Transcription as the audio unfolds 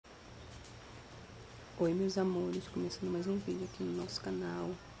Oi, meus amores, começando mais um vídeo aqui no nosso canal.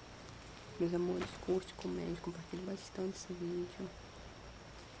 Meus amores, curte, comente, compartilhe bastante esse vídeo.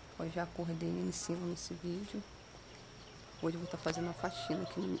 Eu já acordei iniciando esse vídeo. Hoje eu vou estar fazendo uma faxina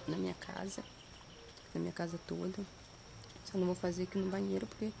aqui na minha casa toda. Só não vou fazer aqui no banheiro,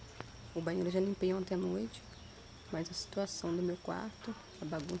 porque o banheiro eu já limpei ontem à noite. Mas a situação do meu quarto, a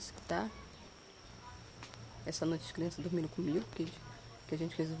bagunça que tá. Essa noite as crianças dormiram comigo, que a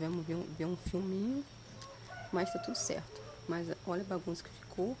gente resolvemos ver um filminho. Mas tá tudo certo. Mas olha a bagunça que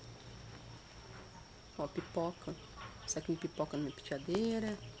ficou. Ó, pipoca. Saquinho de pipoca na minha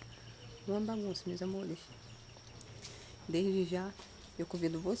penteadeira. Uma bagunça, meus amores. Desde já, eu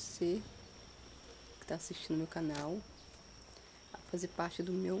convido você que tá assistindo meu canal a fazer parte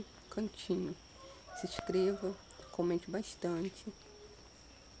do meu cantinho. Se inscreva, comente bastante.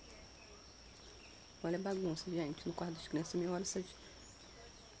 Olha a bagunça, gente. No quarto das crianças, minha hora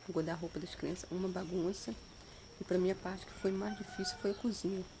o guarda-roupa das crianças, uma bagunça. E pra minha parte, que foi mais difícil, foi a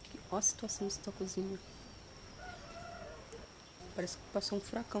cozinha. Olha a situação dessa cozinha. Parece que passou um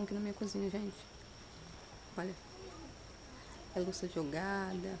furacão aqui na minha cozinha, gente. Olha. A louça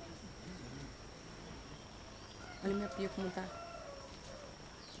jogada. Olha minha pia como tá.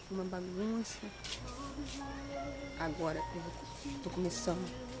 Uma bagunça. Agora eu tô começando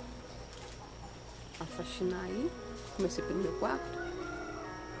a faxinar aí. Comecei pelo meu quarto.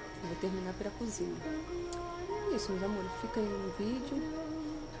 Eu vou terminar pela cozinha. É isso, meus amores. Fica aí no vídeo.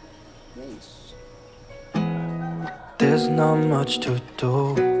 E é isso. There's not much to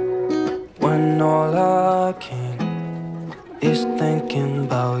do when all I can is thinking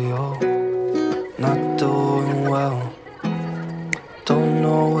about you. Not doing well, don't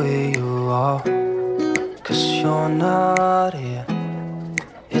know where you are, 'cause you're not here.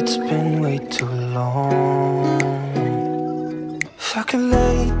 It's been way too long. If I could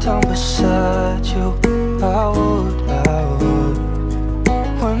lay down beside you, I would.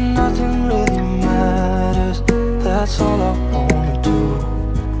 When nothing really matters, that's all I wanna do.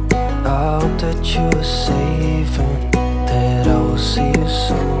 I hope that you are safe and that I will see you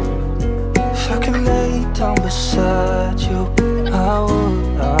soon. If I could lay down beside you, I would.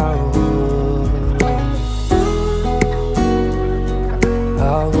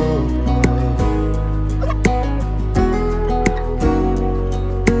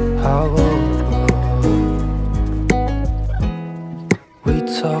 We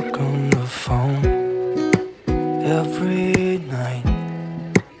talk on the phone every night.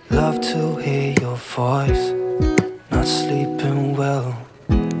 Love to hear your voice. Not sleeping well,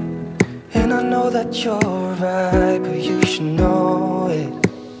 and I know that you're right, but you should know it.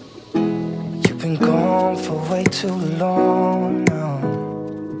 You've been gone for way too long now.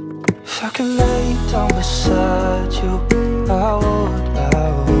 If I could lay down beside you, I would.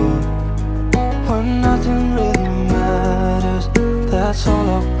 When nothing really matters, that's all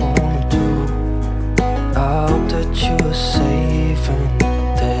I wanna do. I hope that you are safe and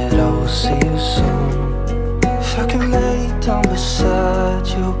that I will see you soon. If I could lay down beside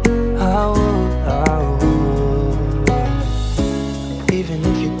you, I would. Even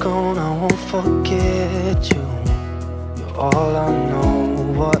if you're gone, I won't forget you. You're all I know,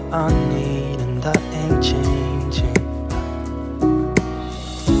 what I need, and that ain't changing.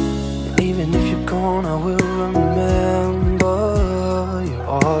 And even if you're gone, I will remember. You're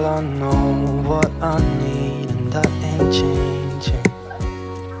all I know, what I need, and that ain't changing.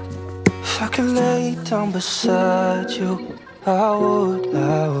 If I could lay down beside you, I would.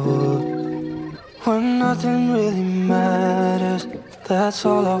 When nothing really matters, that's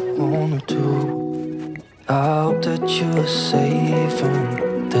all I wanna do. I hope that you are safe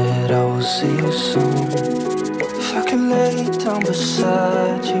and that I will see you soon. If I could lay down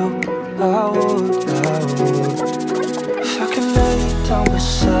beside you, I would. If I could lay down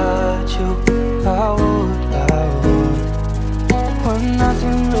beside you, I would. When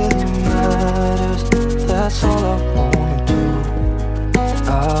nothing really matters, that's all I wanna do.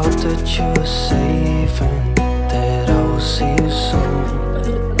 I hope that you are safe and that I will see you soon.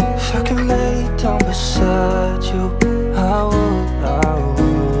 If I could lay down beside you, I would.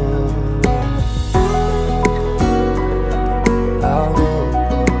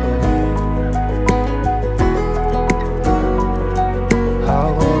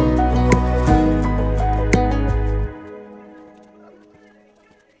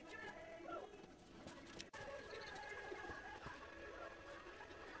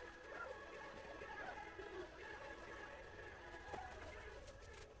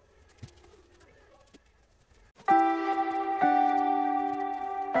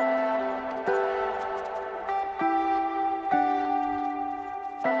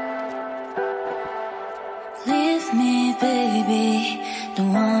 me, baby.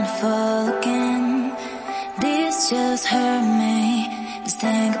 Don't wanna fall again. This just hurt me. Just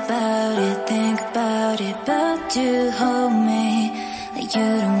think about it. But you hold me like you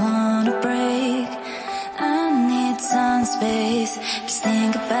don't wanna break. I need some space. Just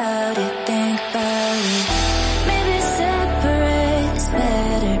think about it. Maybe separate is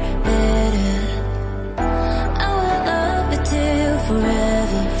better. I will love you till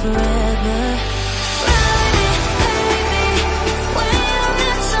forever.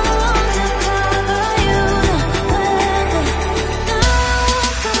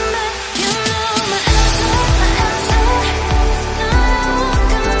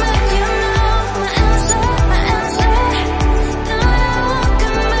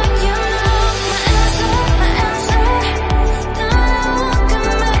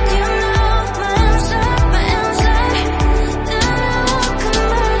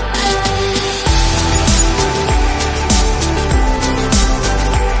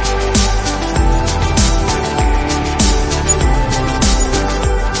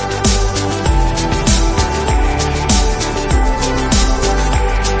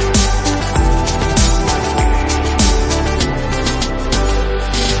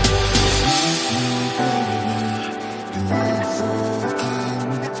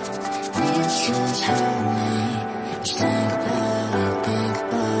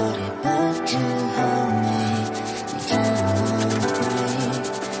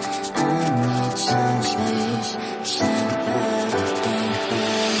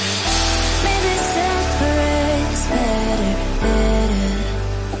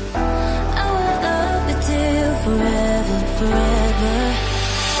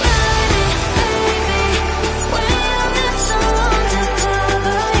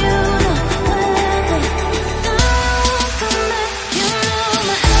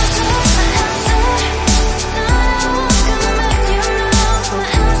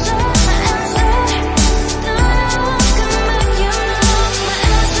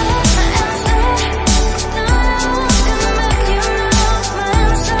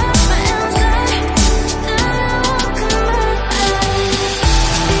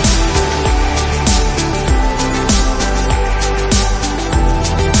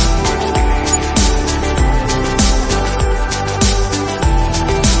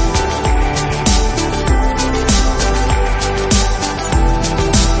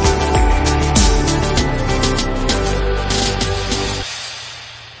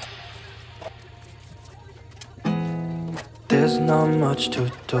 There's not much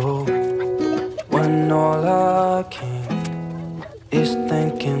to do when all I can is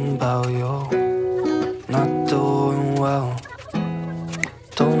thinking about you. Not doing well,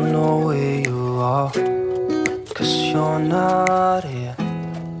 don't know where you are, 'cause you're not here.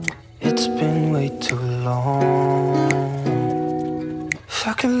 It's been way too long. If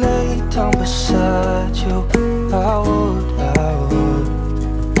I could lay down beside you, I would.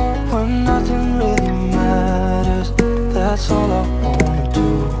 When nothing really matters, that's all I wanna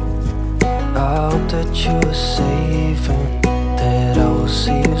do. I hope that you are safe and that I will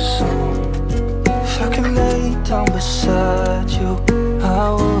see you soon. If I could lay down beside you, I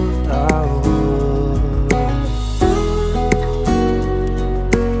would.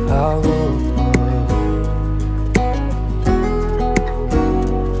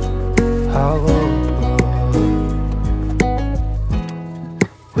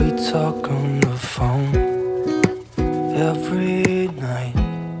 We talk on the phone every night.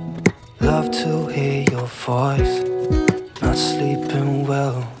 Love to hear your voice. Not sleeping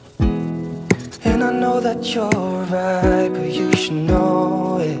well, and I know that you're right, but you should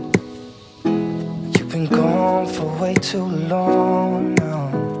know it. You've been gone for way too long now.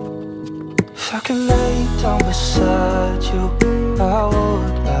 If I could lay down beside you, I would.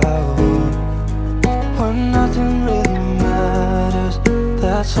 When nothing really matters,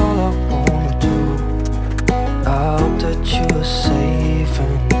 that's all I wanna do. I hope that you are safe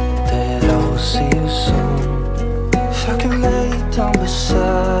and that I will see you soon. If I can lay down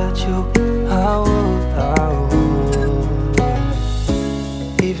beside you, I would.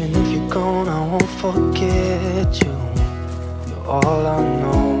 Even if you're gone, I won't forget you. You're all I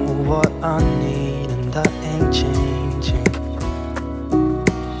know, what I need, and that ain't changing.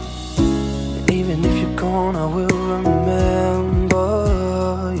 And even if you're gone, I will remember.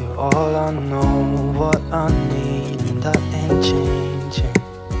 You're all I know, what I need, and that ain't changing.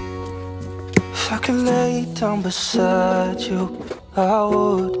 If I could lay down beside you, I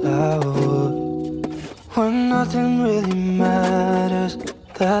would. When nothing really matters,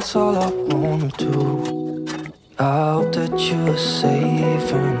 that's all I wanna do. I hope that you are safe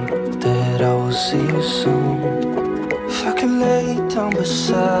and that I will see you soon. If I could lay down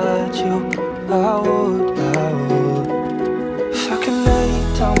beside you, I would. If I could lay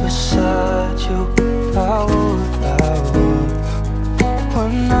down beside you, I would.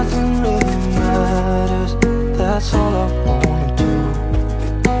 When nothing really matters, that's all I wanna do.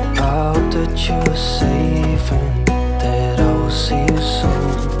 I hope that you are safe and that I will see you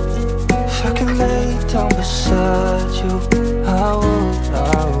soon. If I could lay down beside you, I would.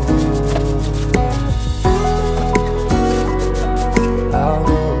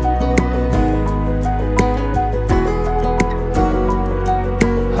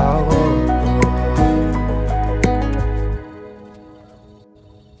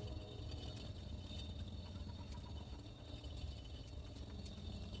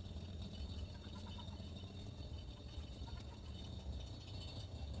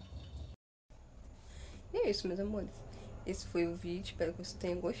 E é isso, meus amores. Esse foi o vídeo. Espero que você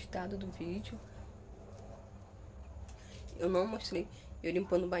tenha gostado do vídeo. Eu não mostrei eu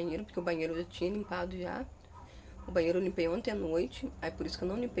limpando o banheiro, porque o banheiro eu já tinha limpado já. O banheiro eu limpei ontem à noite, aí por isso que eu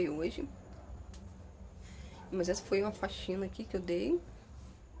não limpei hoje. Mas essa foi uma faxina aqui que eu dei.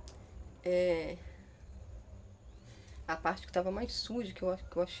 A parte que tava mais suja, que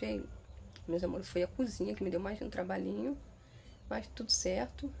eu achei, meus amores, foi a cozinha, que me deu mais um trabalhinho. Mas tudo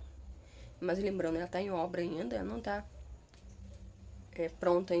certo. Mas lembrando, ela tá em obra ainda, ela não tá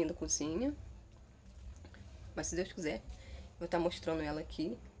pronta ainda a cozinha. Mas se Deus quiser, eu vou estar mostrando ela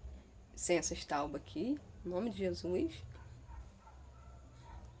aqui, sem essas taubas aqui, em nome de Jesus.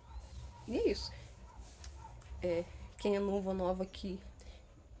 E é isso. Quem é novo ou nova aqui,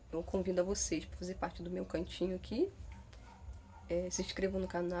 eu convido a vocês para fazer parte do meu cantinho aqui. Se inscrevam no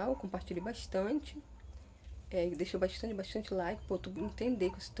canal, compartilhe bastante. Deixa bastante like para eu entender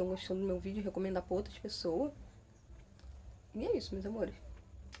que vocês estão gostando do meu vídeo e recomendar para outras pessoas. E é isso, meus amores.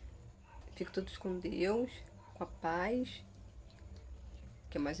 Fiquem todos com Deus, com a paz,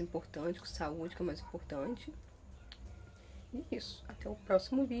 que é mais importante, com saúde, que é mais importante. E é isso. Até o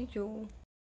próximo vídeo.